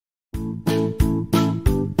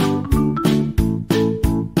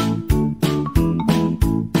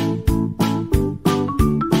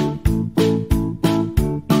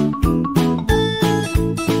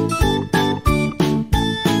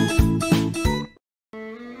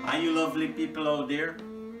lovely people out there.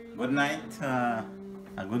 Good night, a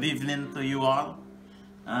good evening to you all.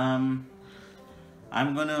 I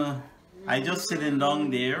just sitting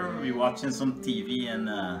down there, we watching some TV, and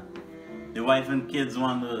the wife and kids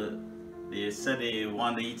they said they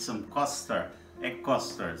want to eat some custard, egg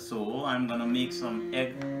custard. So I'm gonna make some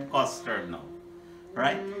egg custard now,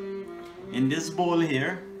 right? In this bowl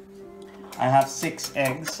here, I have 6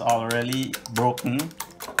 eggs already broken,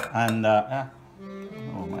 and oh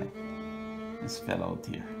my, this fell out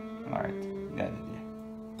here. All right, got it here.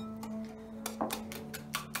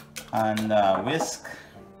 And whisk.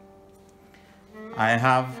 I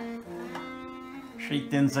have 3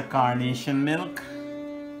 tins of carnation milk,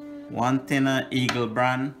 1 tin of Eagle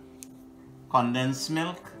brand condensed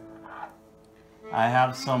milk. I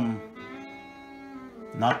have some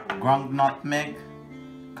ground nutmeg,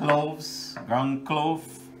 cloves, ground clove,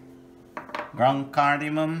 ground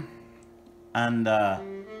cardamom, and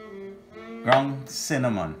ground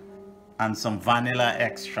cinnamon, and some vanilla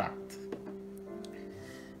extract.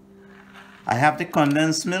 I have the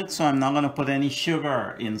condensed milk, so I'm not going to put any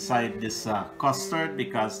sugar inside this custard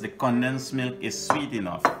because the condensed milk is sweet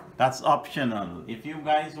enough. That's optional. If you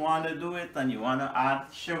guys want to do it and you want to add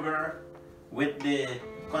sugar with the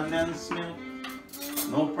condensed milk,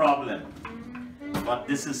 no problem. But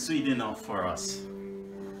this is sweet enough for us.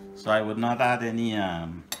 So I would not add any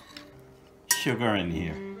sugar in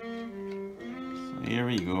here. So here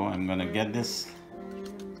we go. I'm going to get this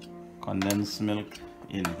condensed milk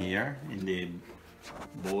in here, in the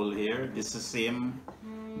bowl here. This is the same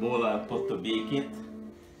bowl I'll put to bake it.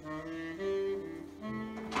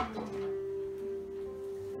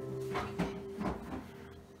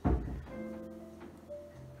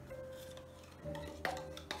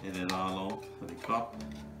 Get it all out of the cup.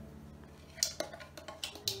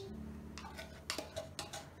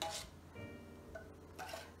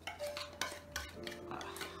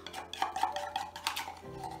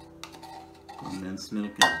 Condensed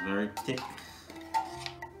milk is very thick.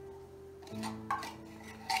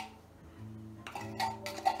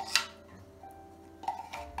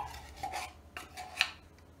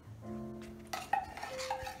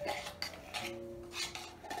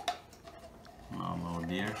 Oh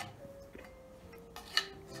dear.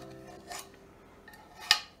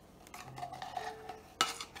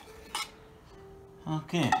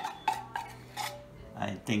 Okay,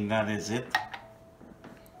 I think that is it.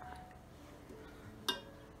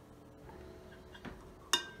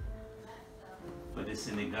 Put this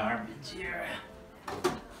in the garbage here.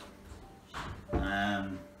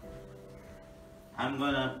 I'm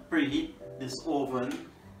gonna preheat this oven.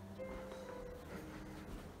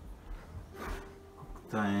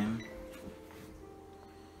 Time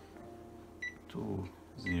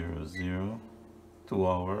 200, 2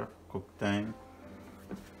 hour cook time.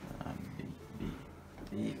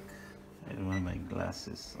 Bake. I don't have my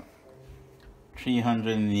glasses.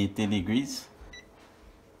 380 degrees.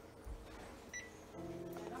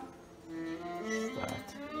 Start.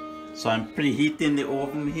 So I'm preheating the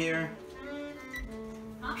oven here.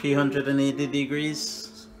 380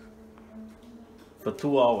 degrees for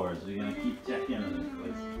 2 hours. We're gonna keep checking on it,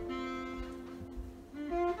 please.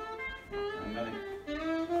 I'm gonna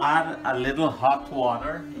add a little hot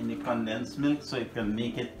water in the condensed milk so it can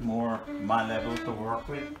make it more malleable to work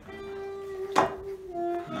with.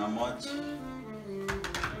 Not much.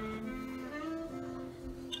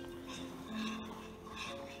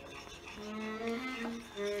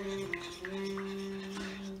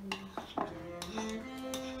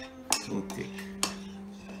 So thick.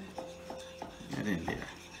 Get in there.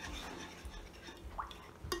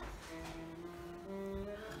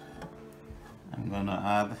 I'm gonna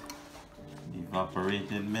add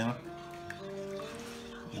evaporated milk,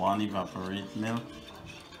 1 evaporated milk,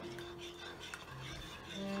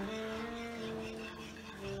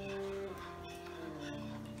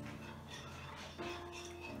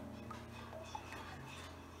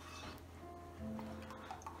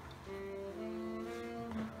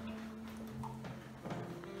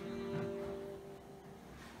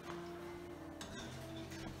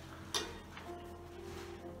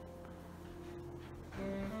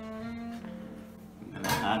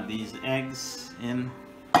 add these eggs in.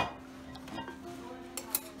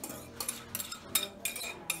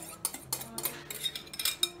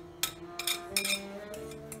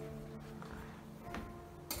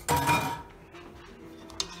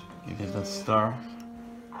 Give it a stir.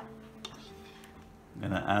 I'm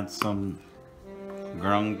gonna add some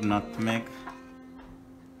ground nutmeg.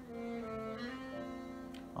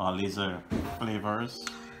 All these are flavors.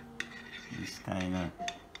 These kind of.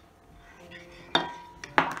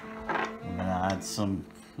 I'm gonna add some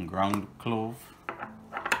ground clove.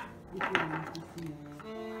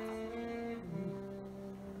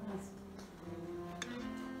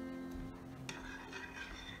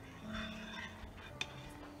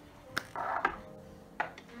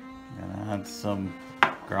 Gonna add some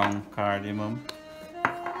ground cardamom.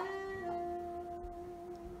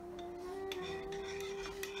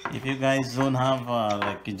 If you guys don't have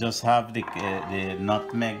like you just have the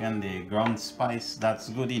nutmeg and the ground spice, that's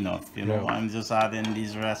good enough. You know, I'm just adding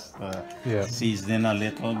these rest seasoning a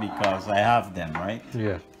little because I have them, right?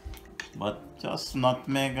 Yeah. But just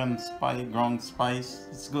nutmeg and ground spice,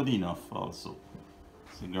 it's good enough also.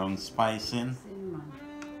 So ground spice in,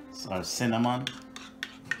 or cinnamon.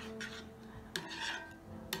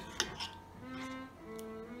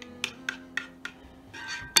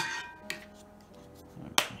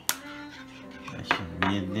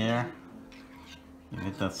 It there, give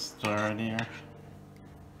it a stir there.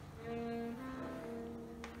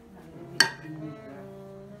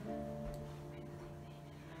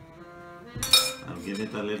 I'll give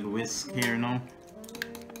it a little whisk here now.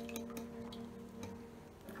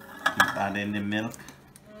 Keep adding the milk.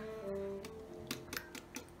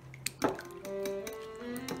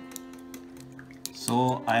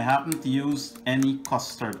 So I haven't used any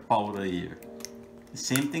custard powder here. The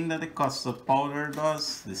same thing that the custard powder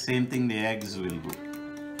does, the same thing the eggs will do.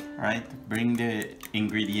 Right? Bring the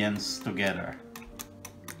ingredients together.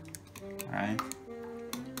 Right?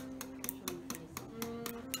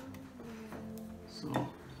 So,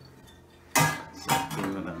 exactly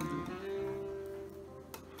what I'm doing.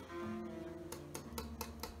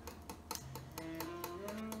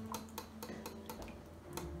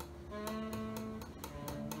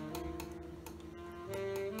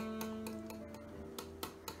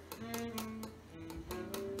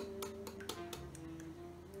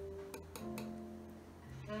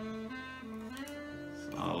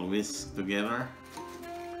 All whisk together.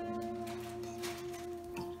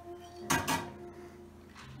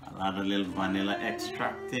 I'll add a little vanilla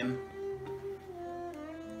extract in.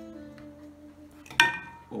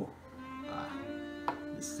 Oh,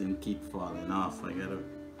 this thing keep falling off. I gotta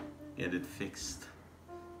get it fixed.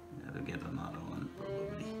 Gotta get another one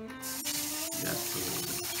probably. Got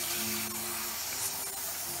to.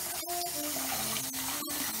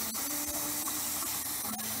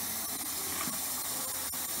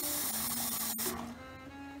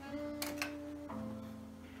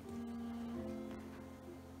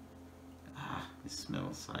 It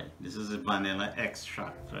smells like this is a vanilla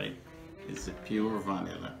extract, right? It's a pure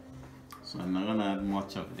vanilla, so I'm not gonna add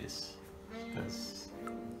much of this because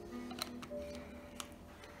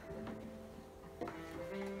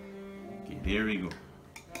okay, there we go.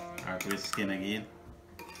 Start whisking again.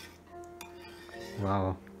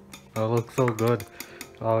 Wow, that looks so good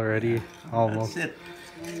already. Almost. That's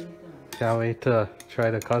it. Can't wait to try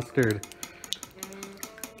the custard.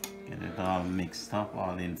 Get it all mixed up,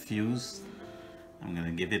 all infused. I'm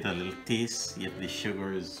gonna give it a little taste, see if the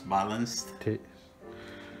sugar is balanced.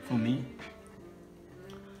 For me,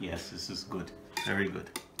 yes, this is good, very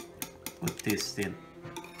good. Good tasting.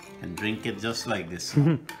 And drink it just like this.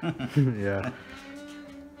 Yeah.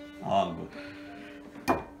 All good.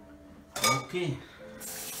 Okay.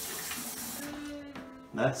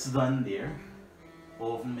 That's done there.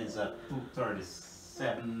 Oven is at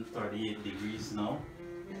 237, 38 degrees now.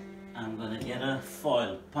 I'm gonna get a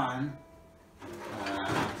foil pan.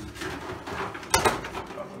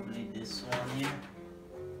 Probably this one here.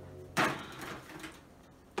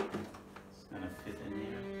 It's gonna fit in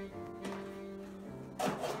here.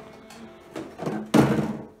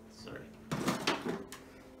 Sorry.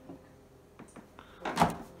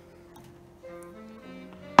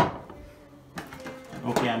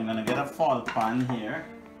 Okay, I'm gonna get a foil pan here.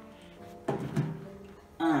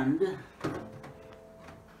 And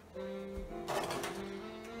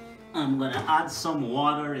I'm gonna add some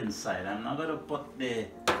water inside. I'm not gonna put the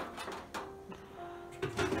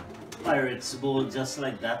Pirates bowl just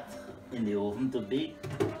like that in the oven to bake.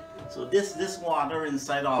 So this water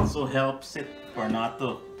inside also helps it for not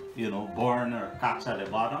to, you know, burn or catch at the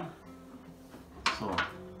bottom. So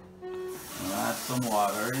I'm gonna add some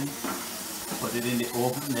water in, put it in the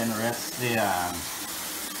oven, then rest the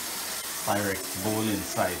Pyrex bowl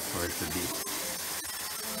inside for it to bake.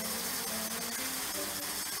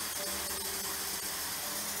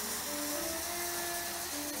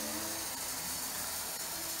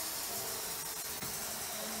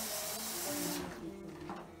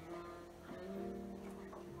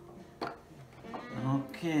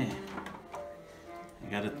 Okay,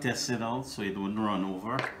 I gotta test it out so it wouldn't run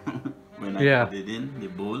over when I put it in the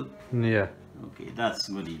bowl. Yeah. Okay, that's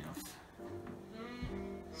good enough.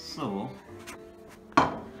 So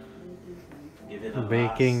give it a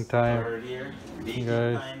Baking last time. third here. Baking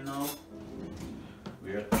Guys. time now.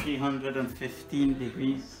 We're at 315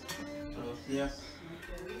 degrees Celsius.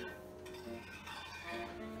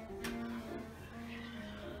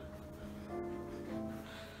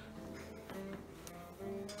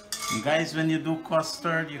 And guys, when you do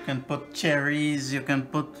custard, you can put cherries, you can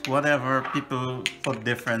put whatever. People put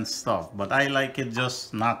different stuff, but I like it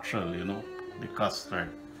just natural, you know, the custard.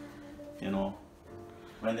 You know,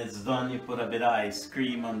 when it's done, you put a bit of ice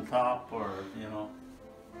cream on top, or you know,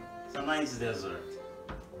 it's a nice dessert.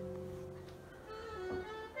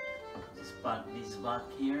 Just pack these back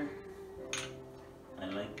here. I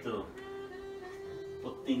like to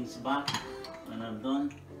put things back when I'm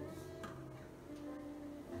done.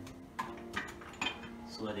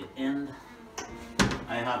 So at the end,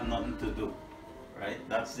 I have nothing to do, right?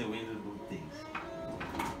 That's the way to do things.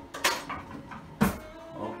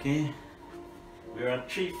 Okay, we're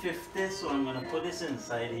at 350, so I'm gonna put this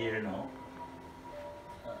inside here now.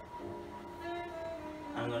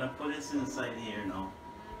 I'm gonna put this inside here now.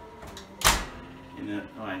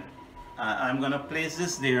 Right. I'm gonna place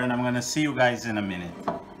this there, and I'm gonna see you guys in a minute.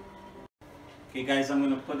 Okay, guys, I'm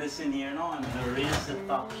gonna put this in here now. I'm gonna raise the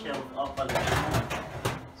top shelf up a little more,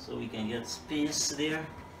 so we can get space there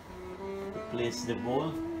to place the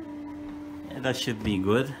bowl. Yeah, that should be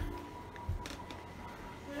good.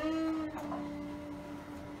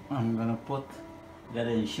 I'm gonna gotta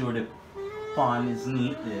ensure the pan is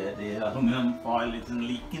neat, the aluminum foil isn't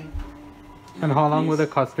leaking. And how long will the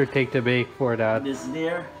custard take to bake for that? This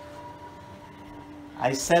there,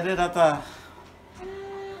 I set it at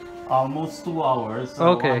almost 2 hours, so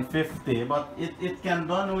Okay. 150, but it can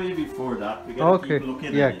done way before that. We gotta Okay. keep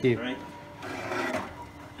looking Yeah, at it, keep. right?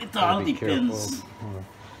 It all Be depends.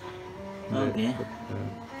 careful. Okay.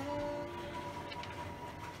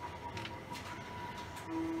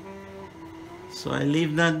 So I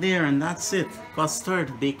leave that there, and that's it.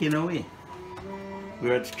 Custard baking away.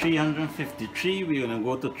 We're at 353. We're gonna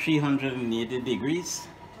go to 380 degrees,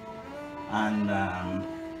 and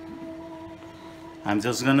I'm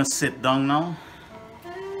just gonna sit down now.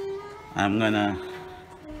 I'm gonna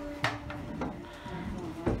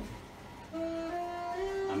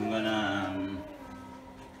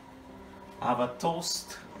have a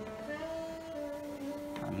toast.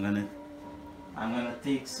 I'm gonna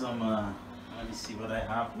take some. Let me see what I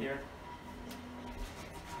have here.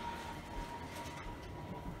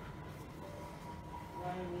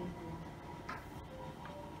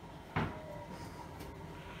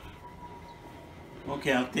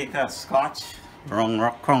 Okay, I'll take a Scotch, Crown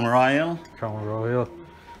Royal, Crown Royal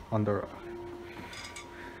on the rock.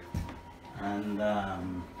 and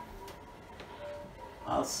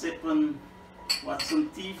I'll sip and watch some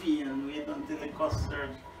TV and wait until the custard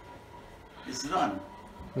is done.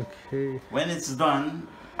 Okay. When it's done,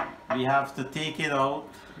 we have to take it out,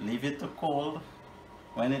 leave it to cold.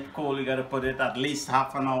 When it's cold, you gotta put it at least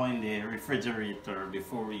half an hour in the refrigerator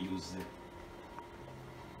before we use it.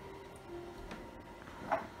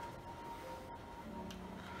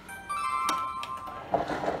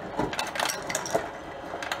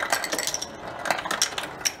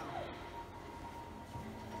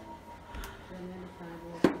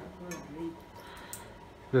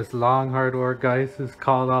 This long hard work, guys, is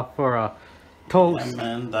called off for a toast. Yeah,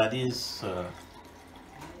 man, that is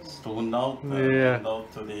stoned out. Yeah. Went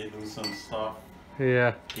out today, do some stuff.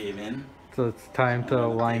 Yeah. Came in. So it's time I'm to gonna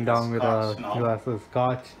wind take a down with a scotch now. glass of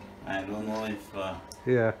scotch. I don't know if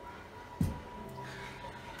Yeah.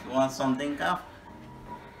 you want something, Cap?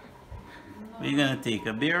 Are you gonna take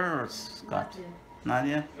a beer or scotch? Not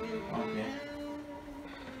yet? Okay.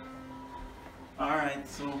 Alright,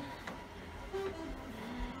 so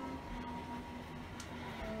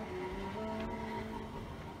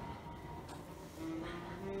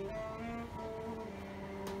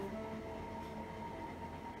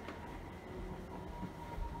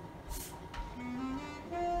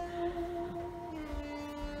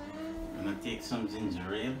I'm gonna take some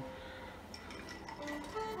ginger ale.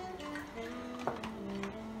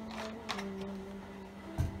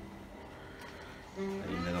 A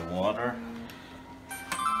little bit of water.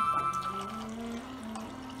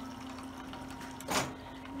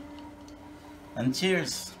 And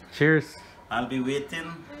cheers. Cheers. I'll be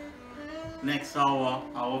waiting next hour,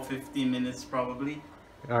 15 minutes probably.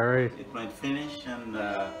 Alright. It might finish, and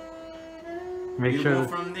Make we'll sure. go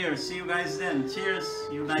from there. See you guys then. Cheers,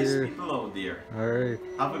 you nice Cheers. people out there. Alright.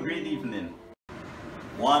 Have a great evening.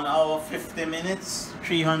 1 hour 50 minutes,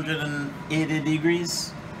 380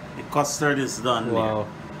 degrees. The custard is done Wow.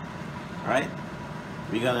 there. Right?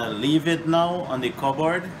 We're gonna leave it now on the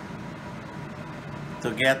cupboard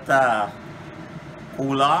to get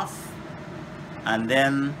cool off, and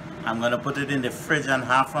then I'm gonna put it in the fridge in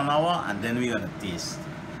half an hour, and then we're gonna taste.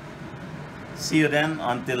 See you then.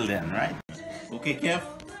 Until then, right? Okay, Kev,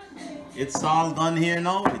 it's all done here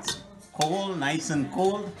now. It's cold, nice and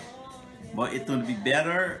cold, but it will be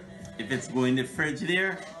better if it's go in the fridge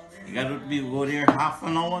there. You gotta go there half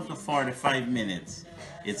an hour to 45 minutes.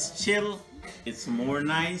 It's chill, it's more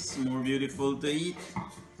nice, more beautiful to eat.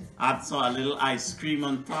 Add a little ice cream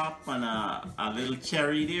on top and a little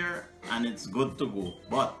cherry there, and it's good to go.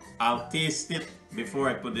 But I'll taste it before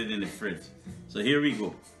I put it in the fridge. So here we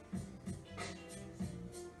go.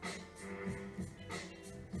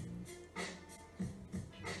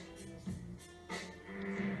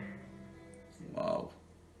 Wow,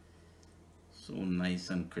 so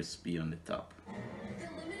nice and crispy on the top.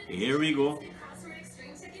 Here we go.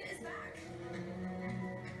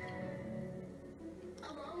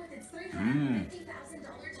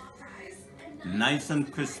 Nice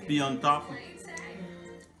and crispy on top,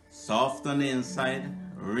 soft on the inside,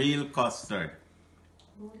 real custard.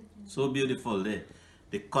 So beautiful.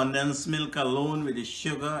 The condensed milk alone with the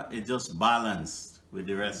sugar, it just balanced with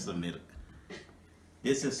the rest of the milk.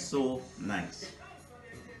 This is so nice.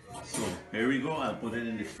 So here we go. I'll put it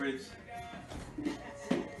in the fridge.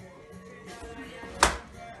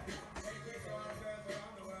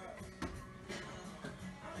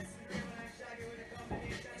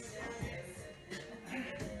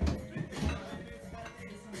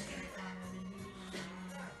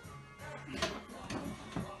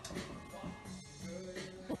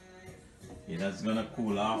 Okay, that's gonna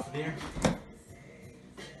cool off there.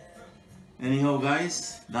 Anyhow,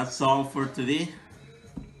 guys, that's all for today.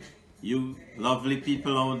 You lovely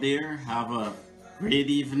people out there, have a great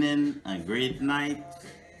evening, a great night.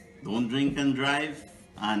 Don't drink and drive,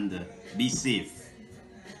 and be safe.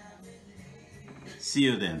 See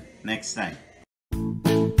you then next time.